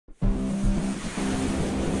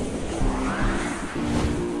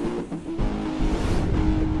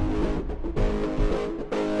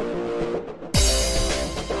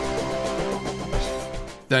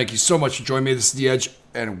Thank you so much for joining me. This is The Edge,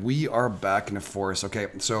 and we are back in the forest. Okay,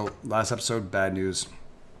 so last episode, bad news.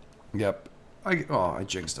 Yep. I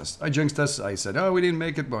jinxed us. I said, oh, we didn't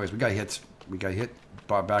make it, boys. We got hit.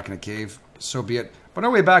 Brought back in a cave. So be it. But on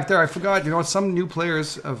our way back there, I forgot, you know, some new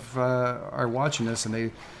players are watching this, and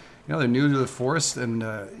they're new to the forest, and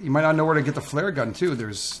you might not know where to get the flare gun, too.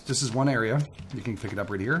 This is one area. You can pick it up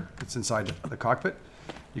right here. It's inside the cockpit.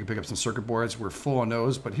 You can pick up some circuit boards. We're full on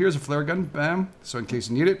those, but here's a flare gun, bam. So in case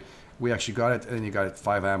you need it, we actually got it, and you got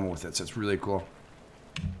 5 ammo with it, so it's really cool.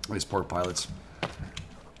 These poor pilots.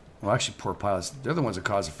 Well, actually, poor pilots. They're the ones that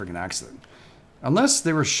caused a freaking accident. Unless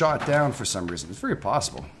they were shot down for some reason. It's very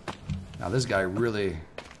possible. Now, this guy really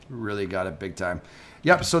got it big time.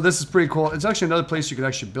 Yep, so this is pretty cool. It's actually another place you can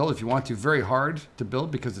actually build if you want to. Very hard to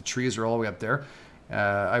build because the trees are all the way up there.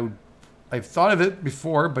 I've thought of it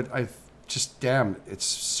before, but damn, it's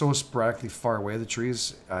so sporadically far away, the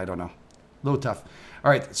trees. I don't know. A little tough. All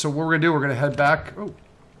right, so what we're going to do, we're going to head back. Oh,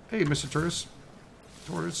 hey, Mr. Tortoise.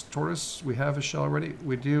 Tortoise, we have a shell already.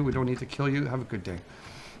 We do. We don't need to kill you. Have a good day.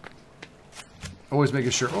 Always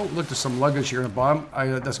making sure. Oh, look, there's some luggage here in the bottom.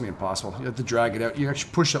 That's going to be impossible. You have to drag it out. You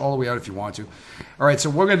actually push it all the way out if you want to. All right, so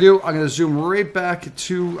what we're going to do, I'm going to zoom right back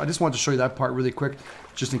to... I just wanted to show you that part really quick,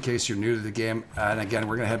 just in case you're new to the game. And again,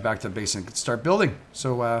 we're going to head back to the base and start building.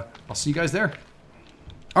 So I'll see you guys there.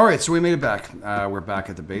 All right, so we made it back. We're back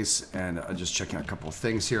at the base, and just checking out a couple of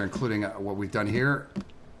things here, including what we've done here.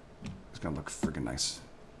 It's going to look freaking nice.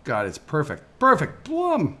 God, it's perfect. Perfect.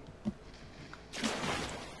 Plum.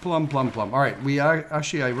 Plum. All right,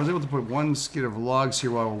 I was able to put one skid of logs here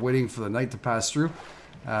while we're waiting for the night to pass through.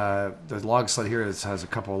 The log sled here has a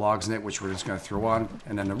couple of logs in it, which we're just going to throw on.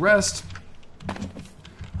 And then the rest,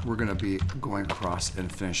 we're going to be going across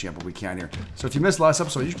and finishing up what we can here. So if you missed last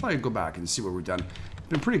episode, you should probably go back and see what we've done. It's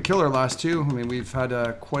been pretty killer last two. I mean, we've had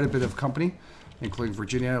quite a bit of company, including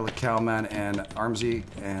Virginia, Calman, and Armsy,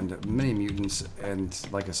 and many mutants. And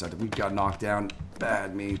like I said, we got knocked down.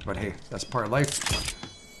 Bad me, but hey, that's part of life.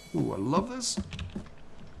 Ooh, I love this.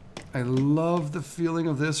 I love the feeling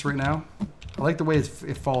of this right now. I like the way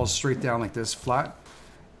it falls straight down like this, flat.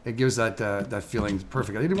 It gives that feeling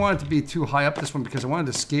perfect. I didn't want it to be too high up, this one, because I wanted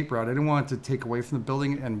to escape route. I didn't want it to take away from the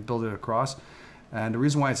building and build it across. And the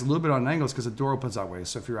reason why it's a little bit on an angle is because the door opens that way.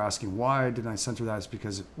 So if you're asking why didn't I center that, it's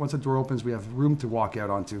because once the door opens, we have room to walk out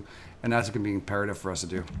onto. And that's going to be imperative for us to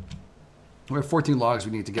do. We have 14 logs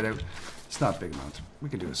we need to get out. It's not a big amount. We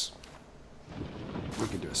can do this. We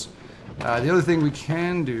can do this. The other thing we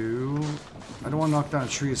can do... I don't want to knock down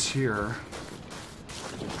trees here.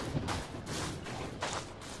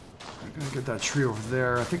 I'm going to get that tree over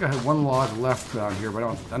there. I think I had one log left down here, but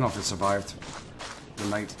I don't know if it survived the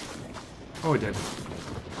night. Oh, it did.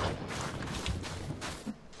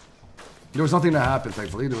 There was nothing that happened,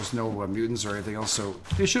 thankfully. There was no mutants or anything else, so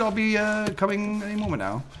they should all be coming any moment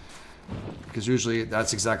now. Because usually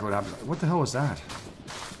that's exactly what happens. What the hell was that?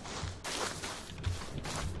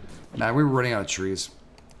 Man, we were running out of trees.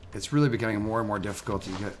 It's really becoming more and more difficult to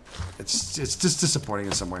get. It's just disappointing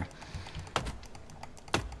in some way.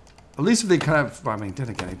 At least if they kind of, I mean, then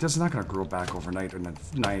again, it's not going to grow back overnight or in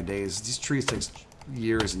 90 days. These trees take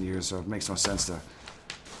years and years, so it makes no sense to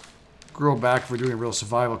grow back if we're doing a real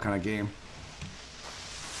survival kind of game.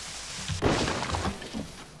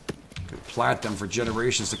 Could plant them for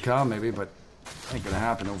generations to come, maybe, but it ain't going to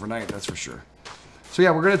happen overnight, that's for sure. So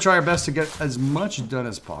yeah, we're going to try our best to get as much done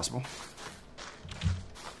as possible.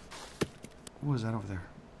 What was that over there?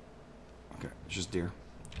 Okay, it's just deer.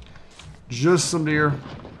 Just some deer.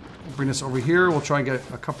 We'll bring this over here. We'll try and get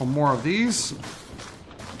a couple more of these.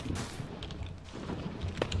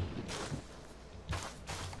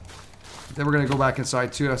 Then we're going to go back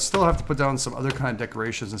inside too. I still have to put down some other kind of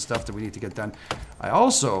decorations and stuff that we need to get done. I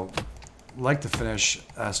also like to finish,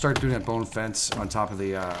 start doing a bone fence on top of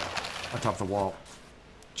the wall.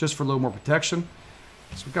 Just for a little more protection.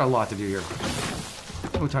 So we've got a lot to do here.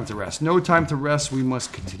 No time to rest. No time to rest. We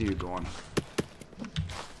must continue going.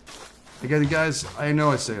 Again, guys, I know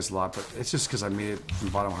I say this a lot, but it's just because I made it from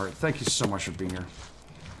the bottom of my heart. Thank you so much for being here.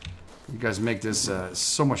 You guys make this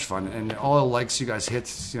so much fun. And all the likes you guys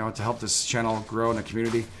hit, you know, to help this channel grow in the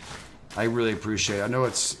community, I really appreciate it. I know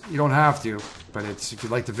you don't have to, but if you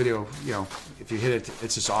like the video, you know, if you hit it,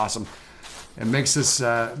 it's just awesome. It makes this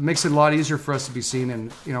makes it a lot easier for us to be seen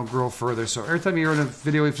and, you know, grow further. So every time you're in a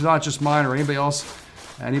video, if it's not just mine or anybody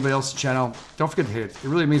else's channel, don't forget to hit it. It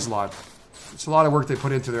really means a lot. It's a lot of work they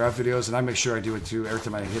put into their videos, and I make sure I do it too. Every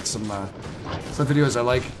time I hit some videos I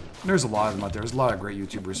like, there's a lot of them out there. There's a lot of great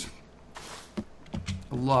YouTubers.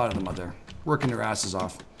 A lot of them out there working their asses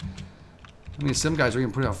off. I mean, some guys are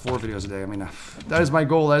even putting out 4 videos a day. I mean, that is my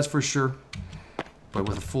goal. That is for sure. But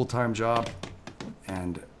with a full-time job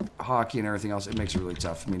and hockey and everything else, it makes it really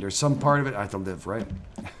tough. I mean, there's some part of it I have to live, right?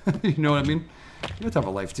 You know what I mean? You have to have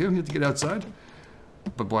a life too. You have to get outside.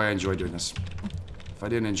 But boy, I enjoy doing this. If I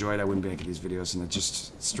didn't enjoy it, I wouldn't be making these videos. And it's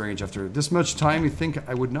just strange. After this much time, you think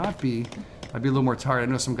I would not be. I'd be a little more tired. I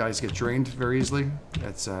know some guys get drained very easily.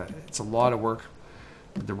 It's a lot of work.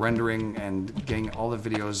 The rendering and getting all the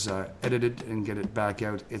videos edited and get it back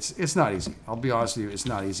out. It's not easy. I'll be honest with you, it's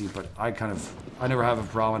not easy. But I never have a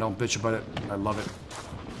problem. I don't bitch about it. I love it.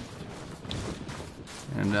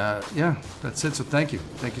 And yeah, that's it. So thank you.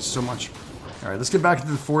 Thank you so much. All right, let's get back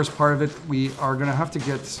into the forest part of it. We are going to have to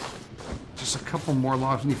get just a couple more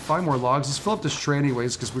logs. We need 5 more logs. Let's fill up this tray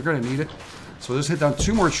anyways because we're going to need it. So let's hit down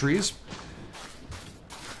 2 more trees.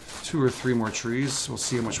 2 or 3 more trees. We'll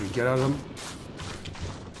see how much we get out of them.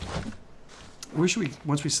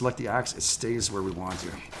 Once we select the axe, it stays where we want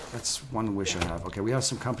to. That's one wish I have. Okay, we have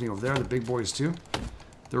some company over there, the big boys too.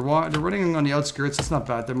 They're running on the outskirts. It's not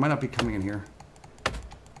bad. They might not be coming in here.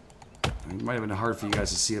 It might have been hard for you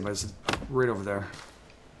guys to see it, but it's right over there.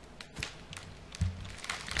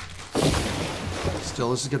 Still,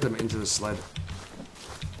 let's just get them into the sled.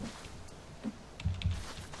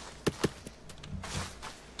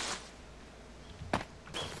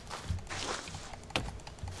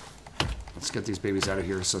 Let's get these babies out of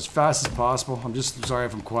here so as fast as possible. I'm just sorry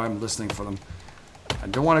if I'm quiet. I'm listening for them. I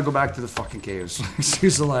don't want to go back to the fucking caves.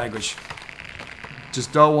 Excuse the language.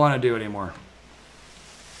 Just don't want to do it anymore.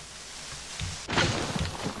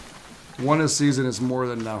 One a season is more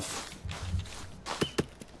than enough.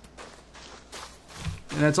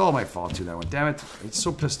 And it's all my fault too, that one. Damn it. It's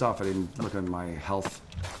so pissed off I didn't look at my health.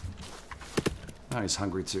 Now he's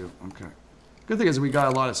hungry too. Okay. Good thing is we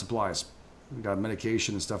got a lot of supplies. We got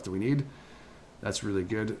medication and stuff that we need. That's really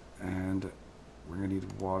good. And we're going to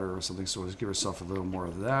need water or something, so let's give ourselves a little more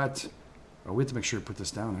of that. Oh, we have to make sure to put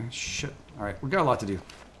this down, eh? Shit. Alright, we got a lot to do.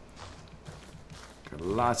 Got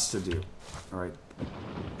lots to do. Alright.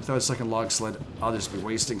 Without a second log sled, I'll just be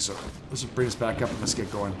wasting, so let's bring this back up and let's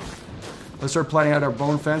get going. Let's start planning out our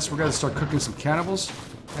bone fence. We're going to start cooking some cannibals.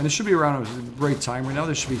 And it should be around a great time right now.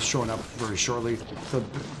 They should be showing up very shortly to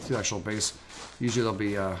the actual base. Usually they'll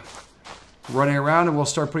be running around and we'll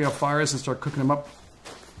start putting out fires and start cooking them up.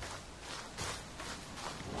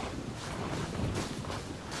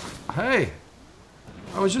 Hey!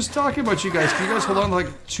 I was just talking about you guys. Can you guys hold on like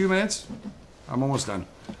 2 minutes? I'm almost done.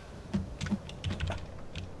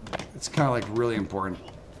 It's kind of like really important.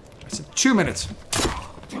 I said 2 minutes.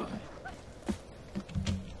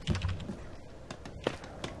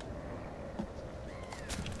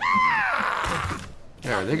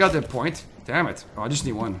 There, they got their point. Damn it. Oh, I just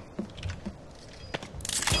need one.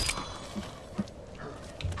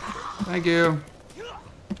 Thank you.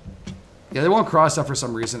 Yeah, they won't cross that for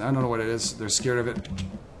some reason. I don't know what it is. They're scared of it.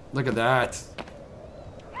 Look at that.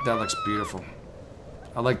 That looks beautiful.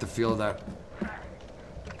 I like the feel of that.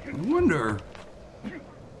 I wonder.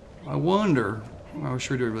 Oh, we're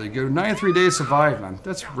sure doing really good. 93 days survived, man.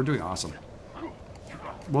 We're doing awesome.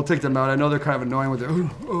 We'll take them out. I know they're kind of annoying with it.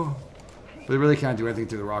 But they really can't do anything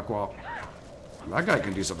to the rock wall. That guy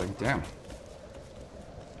can do something. Damn.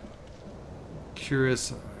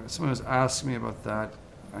 Curious. Someone was asking me about that.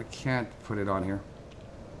 I can't put it on here.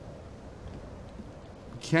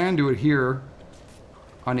 We can do it here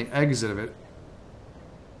on the exit of it.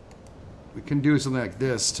 We can do something like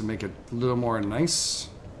this to make it a little more nice.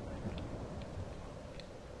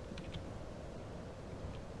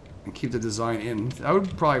 And keep the design in. That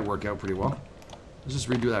would probably work out pretty well. Let's just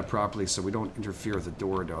redo that properly so we don't interfere with the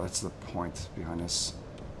door, though. That's the point behind this.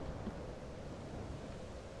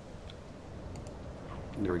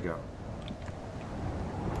 There we go.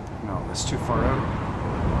 No, that's too far out.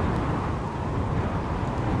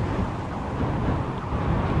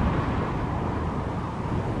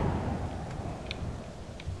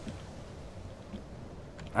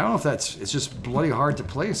 I don't know if it's just bloody hard to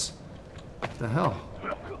place. What the hell?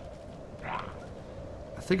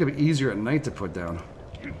 I think it'd be easier at night to put down.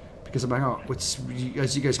 Because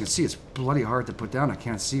as you guys can see, it's bloody hard to put down. I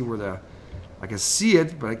can't see where I can see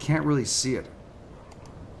it, but I can't really see it.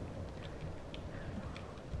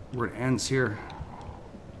 Where it ends here.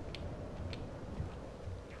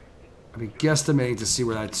 I'd be guesstimating to see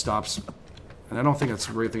where that stops. And I don't think that's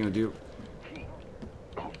the right thing to do.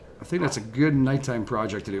 I think that's a good nighttime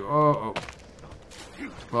project to do. Oh.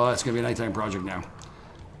 Well, that's going to be a nighttime project now.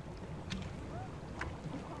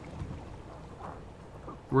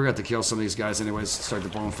 We're going to have to kill some of these guys anyways to start the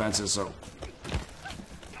bone fences, so...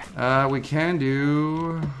 we can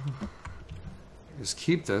do... Just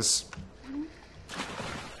keep this.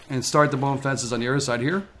 And start the bone fences on the other side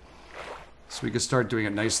here. So we can start doing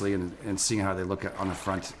it nicely and seeing how they look on the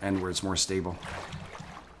front end where it's more stable.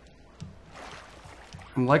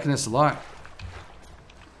 I'm liking this a lot.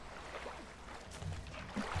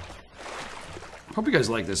 Hope you guys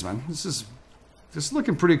like this, man. This is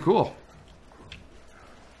looking pretty cool.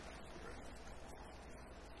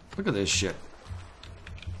 Look at this shit.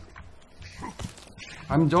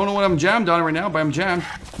 I don't know what I'm jammed on right now, but I'm jammed.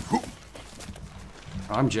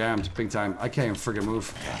 I'm jammed, big time. I can't even friggin'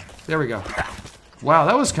 move. There we go. Wow,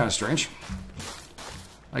 that was kind of strange.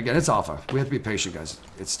 Again, it's alpha. We have to be patient, guys.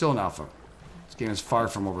 It's still an alpha. This game is far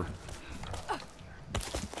from over.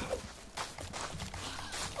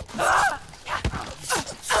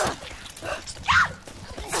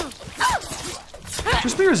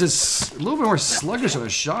 Crispers is a little bit more sluggish on the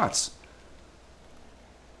shots.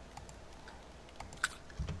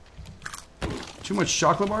 Too much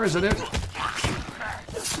chocolate bar, is that it?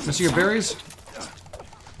 Missing your berries?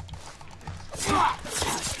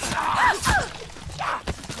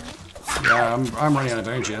 Yeah, I'm running out of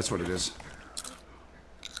energy, that's what it is.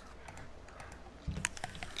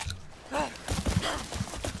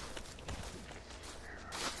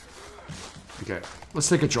 Okay, let's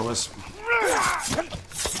take control of this.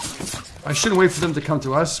 I shouldn't wait for them to come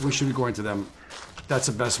to us, we should be going to them. That's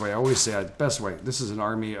the best way, I always say that, best way. This is an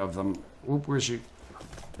army of them. Whoop, where is she?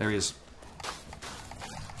 There he is.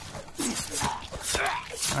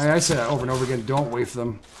 I say that over and over again, don't wait for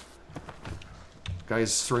them.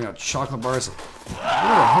 Guys throwing out chocolate bars. Where the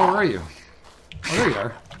hell are you? Oh, there you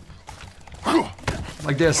are.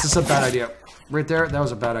 Like this is a bad idea. Right there, that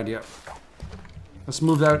was a bad idea. Let's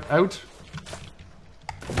move that out.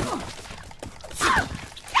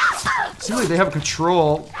 Seems like they have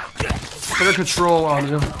control, better control on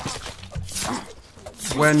you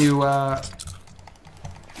when you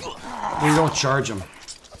don't charge them.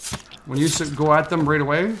 When you go at them right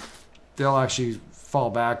away, they'll actually fall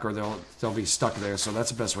back or they'll be stuck there. So that's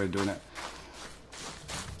the best way of doing it.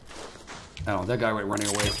 I don't know, that guy went running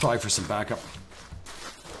away, probably for some backup.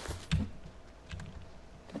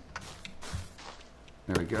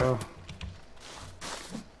 There we go.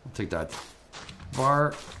 I'll take that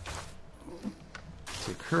bar.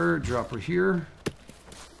 Take her, drop her here.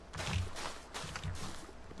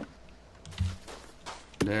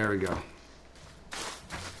 There we go.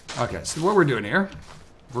 Okay, so what we're doing here,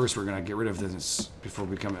 first we're gonna get rid of this before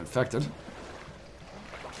we become infected.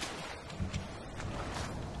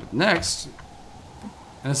 But next,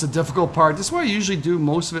 and it's a difficult part, this is why I usually do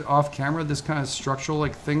most of it off camera, this kind of structural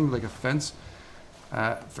like thing, like a fence.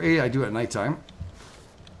 For A, I do it at nighttime.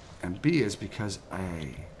 And B is because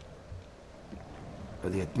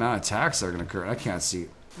the amount of attacks that are going to occur, I can't see.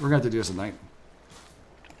 We're going to have to do this at night.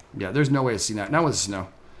 Yeah, there's no way to see that. Not with the snow.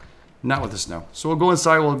 Not with the snow. So we'll go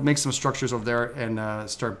inside, we'll make some structures over there and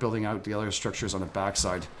start building out the other structures on the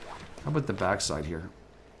backside. How about the backside here?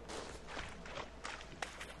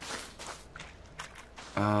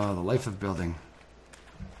 The life of building.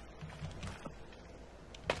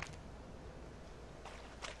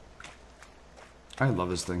 I love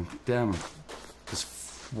this thing. Damn.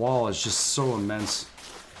 This wall is just so immense.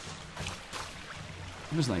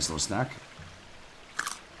 There's a nice little snack.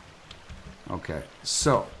 Okay,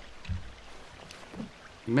 so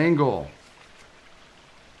main goal.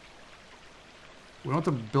 We don't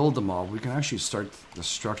have to build them all. We can actually start to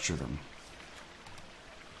structure them.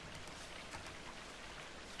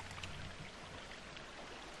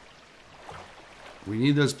 We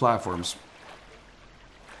need those platforms.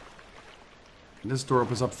 And this door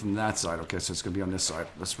opens up from that side. Okay, so it's going to be on this side.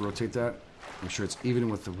 Let's rotate that. Make sure it's even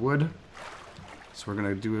with the wood. So we're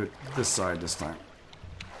going to do it this side this time.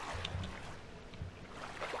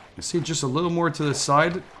 You see just a little more to the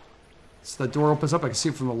side. So that door opens up. I can see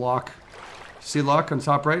it from the lock. See the lock on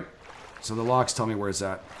top right? So the locks tell me where it's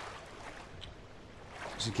at.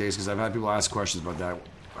 Just in case, because I've had people ask questions about that.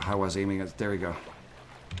 How I was aiming it. There we go.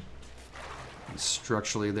 And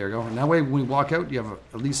structurally, there you go. And that way, when we walk out, you have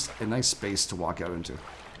at least a nice space to walk out into.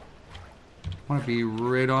 Want to be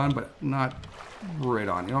right on, but not right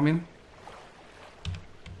on. You know what I mean?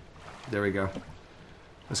 There we go.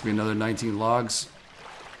 That's going to be another 19 logs.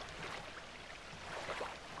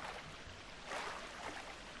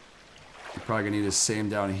 You're probably going to need the same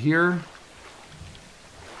down here.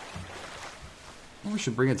 Well, we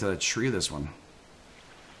should bring it to the tree, this one.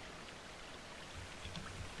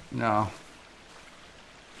 No.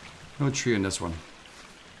 No tree in this one.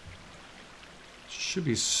 Should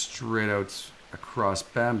be straight out across.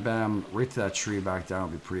 Bam, bam. Right to that tree back down.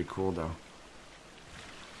 Would be pretty cool, though.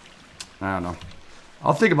 I don't know.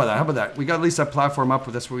 I'll think about that. How about that? We got at least that platform up.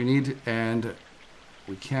 That's what we need. And what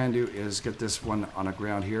we can do is get this one on the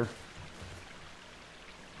ground here.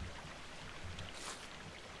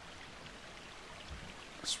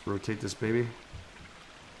 Let's rotate this baby.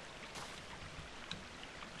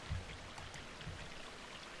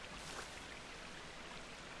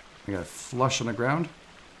 I got it flush on the ground.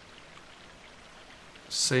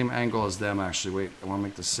 Same angle as them, actually. Wait, I want to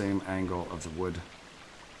make the same angle of the wood.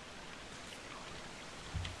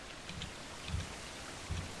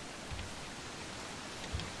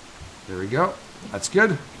 There we go. That's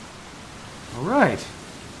good. All right.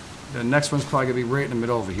 The next one's probably going to be right in the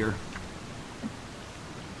middle over here.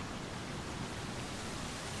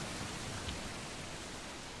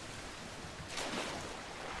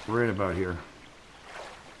 Right about here.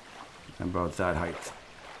 And about that height.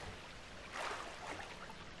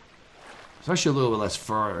 It's actually a little bit less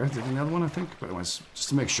far than the other one, I think. But anyways, just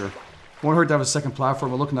to make sure. Won't hurt to have a second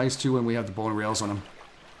platform. It'll look nice, too, when we have the bone rails on them.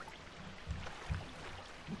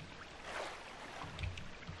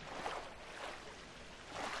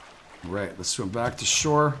 Right, let's swim back to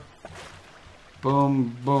shore.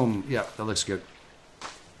 Boom, boom. Yeah, that looks good.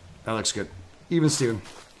 That looks good. Even Steven.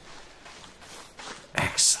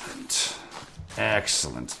 Excellent.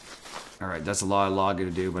 Excellent. Alright, that's a lot of logging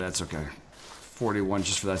to do, but that's okay. 41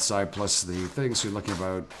 just for that side plus the thing, so you're looking at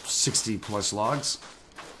about 60 plus logs.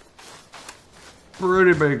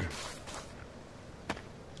 Pretty big.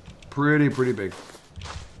 Pretty big.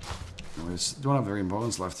 Anyways, don't have very many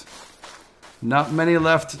bones left. Not many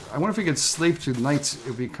left. I wonder if we could sleep through the night. It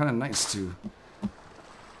would be kind of nice to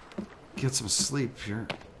get some sleep here.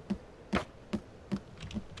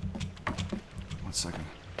 1 second.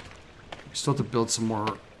 We still have to build some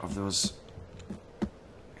more of those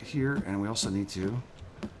here, and we also need to... Can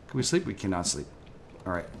we sleep? We cannot sleep.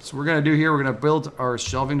 Alright, so we're going to do here, we're going to build our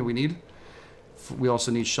shelving that we need. We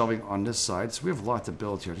also need shelving on this side, so we have a lot to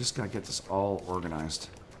build here. Just got to get this all organized.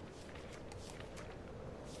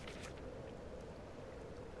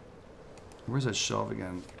 Where's that shelf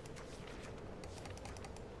again?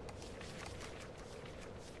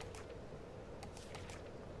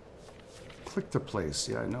 Click to place.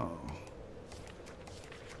 Yeah, I know.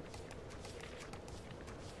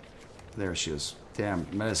 There she is. Damn,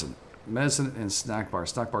 medicine. Medicine and snack bar.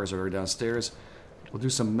 Snack bars are already downstairs. We'll do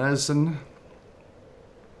some medicine.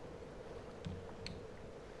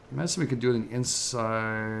 Medicine we could do it on the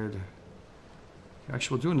inside.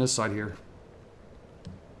 Actually, we'll do it on this side here.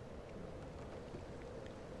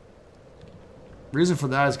 Reason for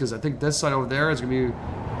that is because I think this side over there is going to be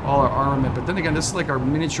all our armament. But then again, this is like our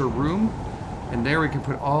miniature room. And there we can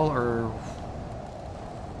put all our...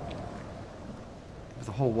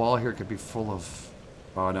 The whole wall here could be full of...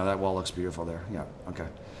 Oh, no, that wall looks beautiful there. Yeah, okay.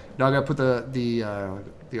 Now I got to put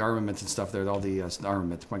the armament and stuff there. All the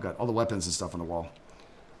armament. My God, all the weapons and stuff on the wall.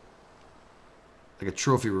 Like a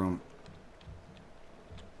trophy room.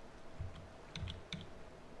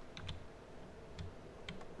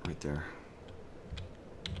 Right there.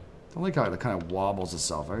 I don't like how it kind of wobbles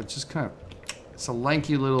itself. Right? It's just kind of... It's a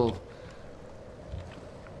lanky little...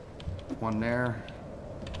 one there.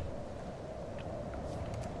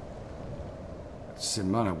 It's the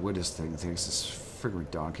amount of wood this thing takes is freaking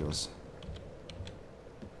ridiculous.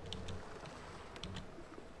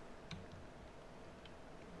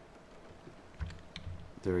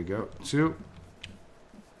 There we go. Two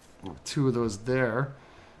of those there,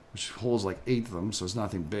 which holds like 8 of them, so it's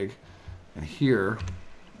nothing big. And here,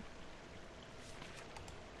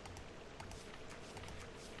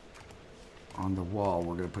 on the wall,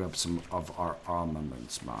 we're going to put up some of our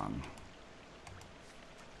armaments, man.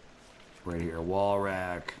 Right here, wall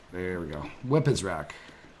rack. There we go. Weapons rack.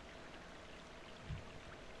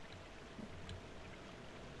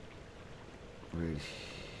 Right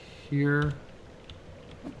here.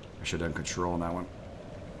 I should have done control on that one.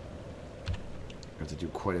 I have to do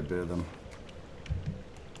quite a bit of them.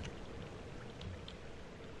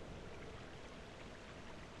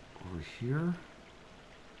 Over here.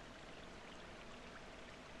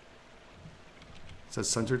 Is that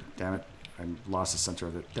centered? Damn it. I lost the center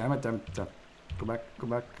of it. Damn it, damn it. Damn. Go back, go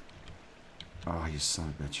back. Oh, you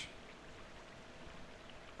son of a bitch.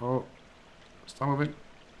 Oh. Stop moving.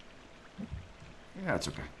 Yeah, it's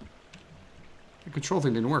okay. The control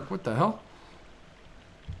thing didn't work. What the hell?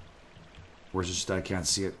 Or is it just that I can't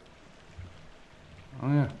see it?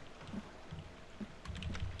 Oh, yeah.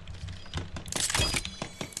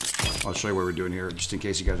 I'll show you what we're doing here, just in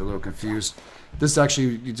case you guys are a little confused. This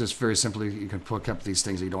actually, you just very simply, you can pick up these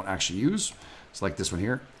things that you don't actually use. It's like this one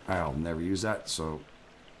here. I'll never use that, so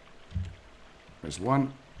there's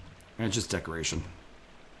one. And it's just decoration.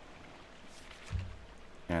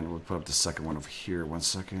 And we'll put up the second one over here. 1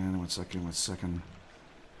 second, 1 second, 1 second.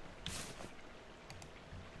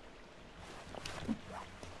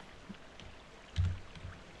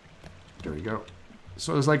 There we go.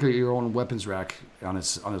 So it's like your own weapons rack on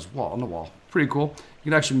the wall. Pretty cool. You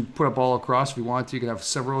can actually put up all across if you want to. You can have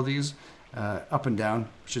several of these up and down,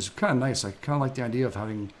 which is kind of nice. I kind of like the idea of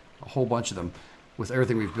having a whole bunch of them. With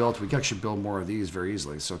everything we've built, we can actually build more of these very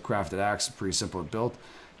easily. So crafted axe, pretty simple to build,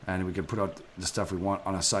 and we can put out the stuff we want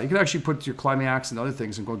on a side. You can actually put your climbing axe and other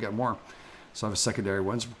things and go get more. So I have a secondary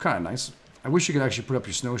ones, kind of nice. I wish you could actually put up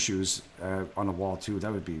your snowshoes on the wall too.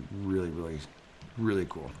 That would be really, really, really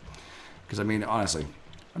cool. Because I mean, honestly,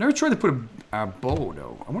 I never tried to put a bow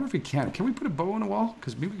though. I wonder if we can. Can we put a bow on the wall?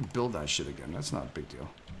 Because maybe we can build that shit again. That's not a big deal.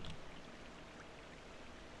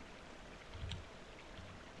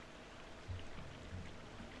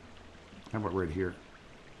 How about right here?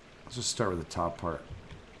 Let's just start with the top part.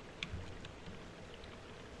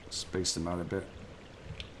 Space them out a bit.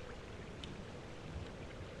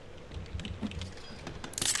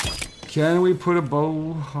 Can we put a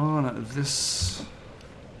bow on this?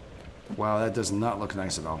 Wow, that does not look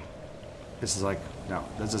nice at all. This is like, no,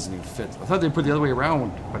 that doesn't even fit. I thought they put the other way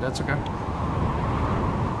around, but that's okay.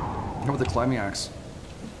 How about the climbing axe?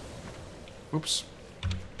 Oops.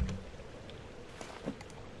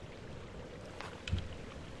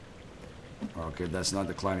 Okay, that's not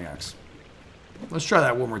the climbing axe. Let's try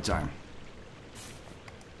that one more time.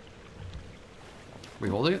 We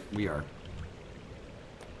holding it? We are.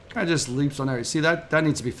 Kind of just leaps on there. See, that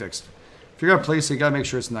needs to be fixed. If you're going to place it, you got to make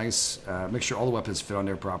sure it's nice. Make sure all the weapons fit on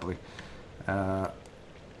there properly.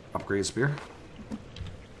 Upgrade spear.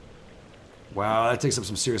 Wow, that takes up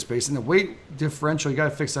some serious space. And the weight differential, you got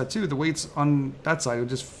to fix that too. The weights on that side will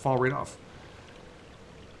just fall right off.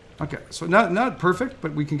 Okay, so not perfect,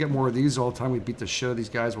 but we can get more of these all the time. We beat the shit out of these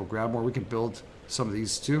guys. We'll grab more. We can build some of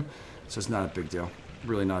these too. So it's not a big deal.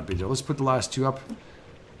 Really not a big deal. Let's put the last two up.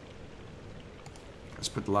 Let's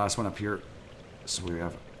put the last one up here. So we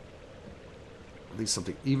have at least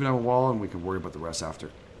something even on the wall, and we can worry about the rest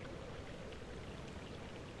after.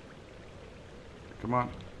 Come on.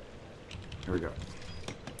 Here we go.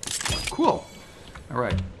 Cool. All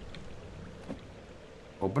right.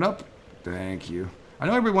 Open up. Thank you. I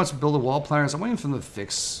know everybody wants to build a wall planners. I'm waiting for them to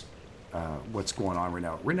fix what's going on right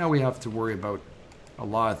now. Right now we have to worry about a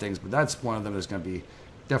lot of things, but that's one of them that's going to be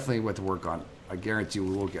definitely what to work on. I guarantee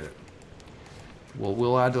we will get it.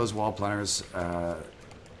 We'll add those wall planners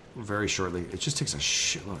very shortly. It just takes a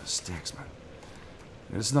shitload of sticks, man.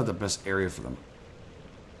 This is not the best area for them.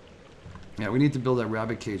 Yeah, we need to build that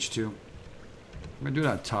rabbit cage too. I'm going to do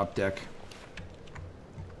it on top deck.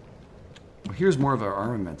 Well, here's more of our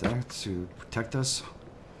armament to protect us.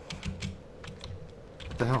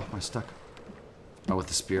 What the hell? Am I stuck? Oh, with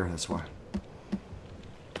the spear, that's why.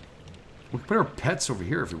 We can put our pets over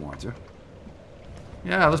here if we want to.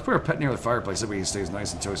 Yeah, let's put our pet near the fireplace. That way he stays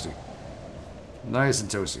nice and toasty. Nice and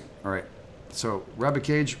toasty. Alright, so rabbit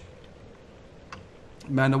cage.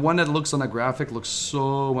 Man, the one that looks on the graphic looks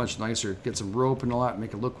so much nicer. Get some rope and all that,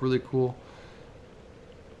 make it look really cool.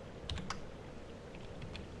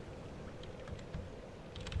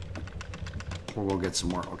 Or we'll get some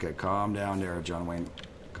more. Okay, calm down there, John Wayne.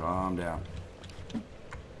 Calm down.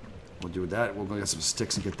 We'll do that. We'll go get some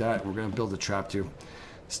sticks and get that. We're going to build a trap too.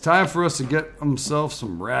 It's time for us to get ourselves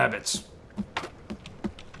some rabbits.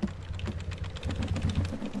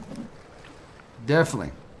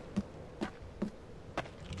 Definitely.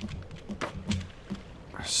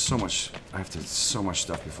 There's so much. I have to so much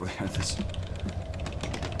stuff before the end of this.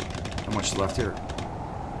 How much is left here?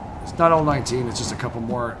 It's not all 19. It's just a couple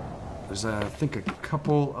more. There's, I think, a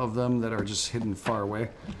couple of them that are just hidden far away.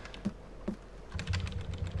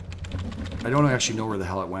 I don't actually know where the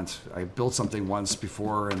hell it went. I built something once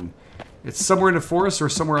before, and it's somewhere in the forest or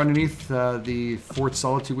somewhere underneath the Fort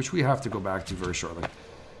Solitude, which we have to go back to very shortly.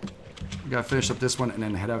 We gotta finish up this one and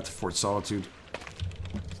then head out to Fort Solitude.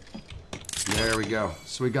 There we go.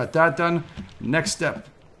 So we got that done. Next step.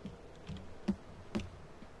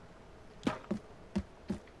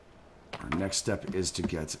 Our next step is to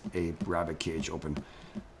get a rabbit cage open.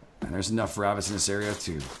 And there's enough rabbits in this area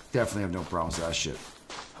to definitely have no problems with that shit.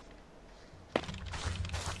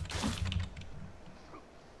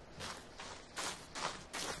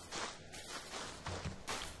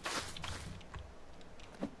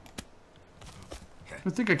 I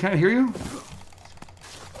think I can't hear you.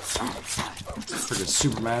 Freaking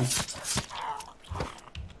Superman.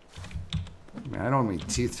 Man, I don't have any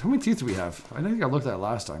teeth. How many teeth do we have? I think I looked at it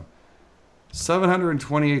last time.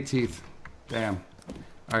 728 teeth. Damn.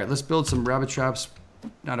 Alright, let's build some rabbit traps.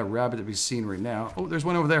 Not a rabbit to be seen right now. Oh, there's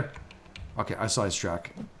one over there. Okay, I saw his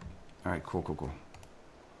track. Alright, cool, cool, cool.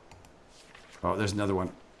 Oh, there's another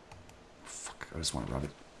one. Fuck, I just want a rabbit.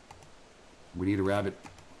 We need a rabbit.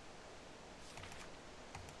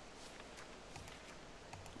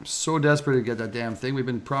 I'm so desperate to get that damn thing. We've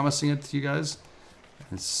been promising it to you guys.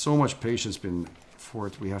 And so much patience been for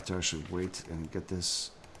it. We have to actually wait and get this.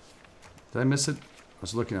 Did I miss it? I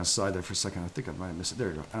was looking outside there for a second. I think I might have missed it. There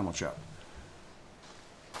you go. Animal trap.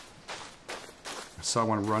 I saw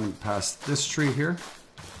one run past this tree here.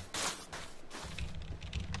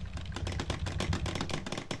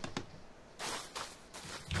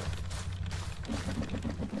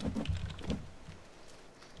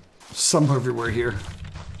 Some everywhere here.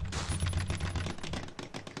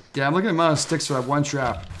 Yeah, I'm looking at the amount of sticks for that one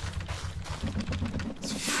trap.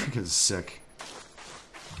 It's freaking sick.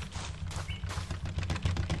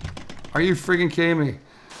 Are you freaking kidding me?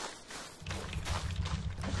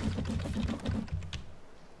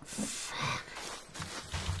 Fuck.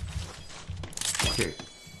 Okay.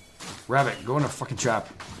 Rabbit, go in a fucking trap.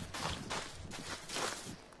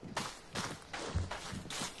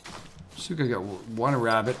 So we got one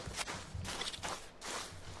rabbit.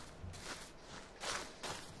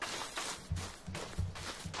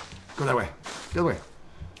 Go that way. The other way.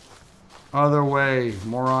 Other way,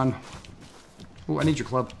 moron. Oh, I need your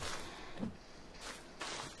club.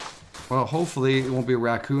 Well, hopefully it won't be a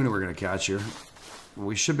raccoon that we're going to catch here.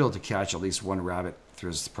 We should be able to catch at least one rabbit through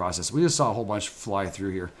this process. We just saw a whole bunch fly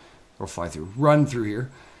through here. Or run through here.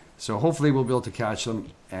 So hopefully we'll be able to catch them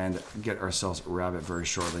and get ourselves a rabbit very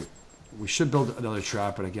shortly. We should build another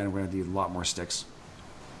trap, but again, we're going to need a lot more sticks.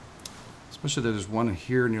 Especially there's one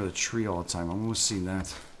here near the tree all the time. I'm almost seeing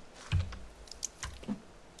that.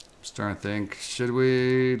 Starting to think, should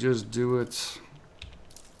we just do it?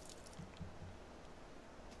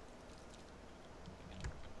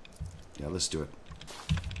 Yeah, let's do it.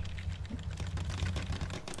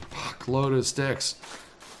 Fuck, load of sticks.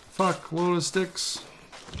 Fuck, load of sticks.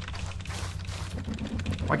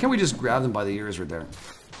 Why can't we just grab them by the ears right there?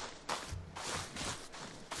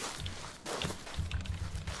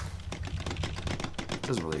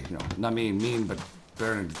 Doesn't really, you know, not mean, but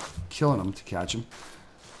better than killing them to catch them.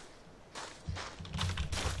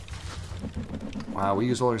 Wow, we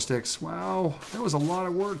used all our sticks. Wow, that was a lot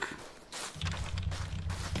of work.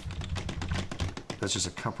 That's just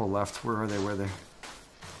a couple left. Where are they? Where are they?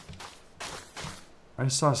 I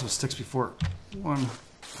just saw some sticks before. One.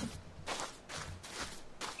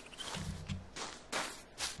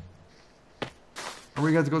 Are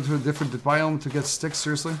we going to go to a different biome to get sticks?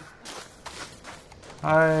 Seriously?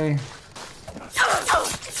 Hi.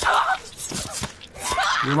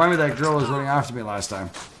 You remind me that girl was running after me last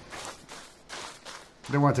time. I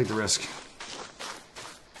didn't want to take the risk.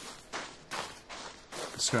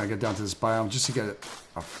 Just gonna get down to this biome just to get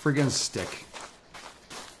a friggin' stick.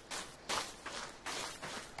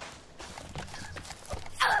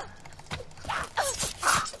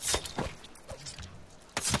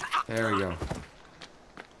 There we go.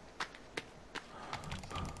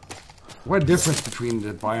 What a difference between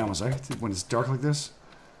the biomes, eh? When it's dark like this.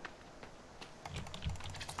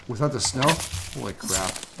 Without the snow? Holy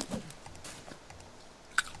crap.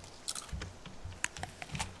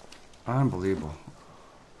 Unbelievable.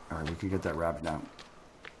 Alright, we can get that rabbit now.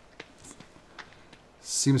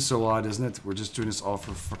 Seems so odd, isn't it? We're just doing this all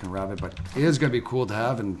for fucking rabbit, but it is going to be cool to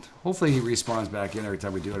have, and hopefully he respawns back in every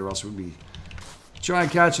time we do it, or else we'd be trying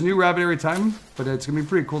to catch a new rabbit every time, but it's going to be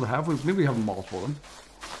pretty cool to have. Maybe we have multiple of them.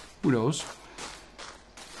 Who knows?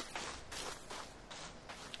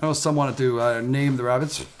 I know some wanted to name the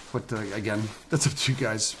rabbits, but again, that's up to you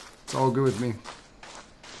guys. It's all good with me.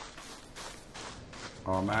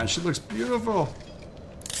 Oh man, she looks beautiful.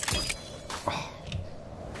 Oh,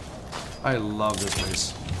 I love this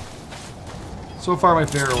place. So far, my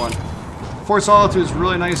favorite one. Forest Solitude is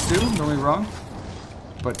really nice too, don't get me wrong.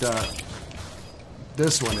 But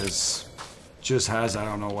this one is just has I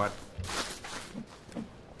don't know what.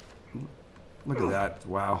 Look at that!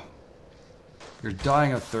 Wow, you're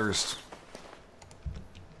dying of thirst.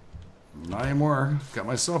 Not anymore. Got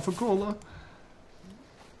myself a cola.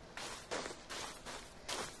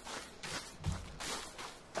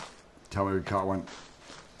 Tell me we caught one.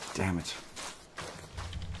 Damn it.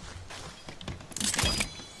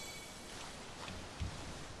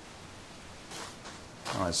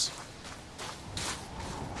 Nice.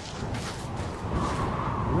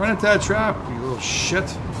 Run into that trap, you little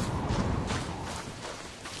shit.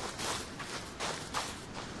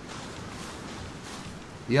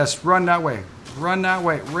 Yes, run that way. Run that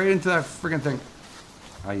way. Right into that friggin' thing.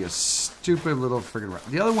 Ah, you stupid little friggin' rat.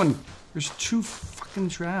 The other one, there's two fucking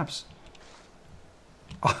traps.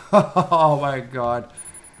 Oh my god.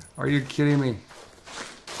 Are you kidding me?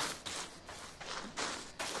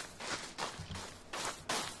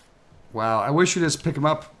 Wow, I wish you just pick him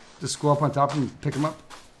up. Just go up on top and pick him up.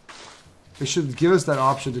 It should give us that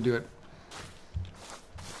option to do it.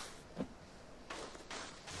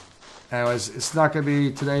 Anyways, it's not going to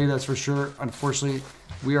be today, that's for sure. Unfortunately,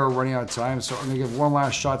 we are running out of time, so I'm going to give one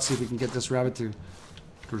last shot, see if we can get this rabbit to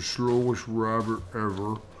the slowest rabbit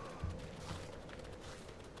ever.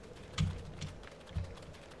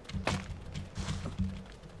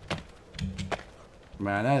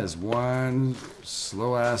 Man, that is one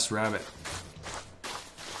slow-ass rabbit.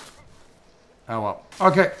 Oh, well.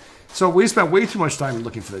 Okay, so we spent way too much time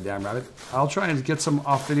looking for the damn rabbit. I'll try and get some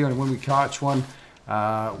off video, and when we catch one,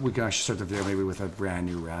 we can actually start the video maybe with a brand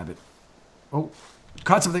new rabbit. Oh,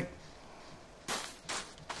 caught something.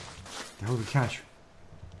 The hell did we catch?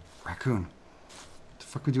 Raccoon. What the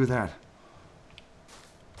fuck we do with that?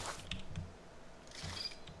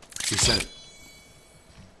 We said it.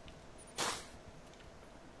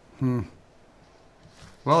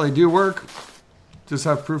 Well, they do work. Just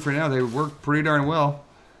have proof right now. They work pretty darn well.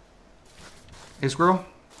 Hey, squirrel.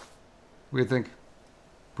 What do you think?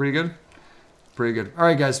 Pretty good? Pretty good. All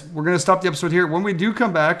right, guys. We're going to stop the episode here. When we do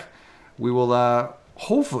come back, we will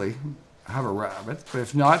hopefully have a rabbit. But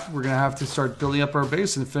if not, we're going to have to start building up our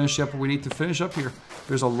base and finish up what we need to finish up here.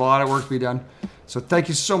 There's a lot of work to be done. So thank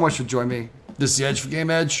you so much for joining me. This is The Edge for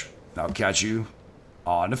Game Edge. I'll catch you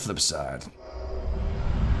on the flip side.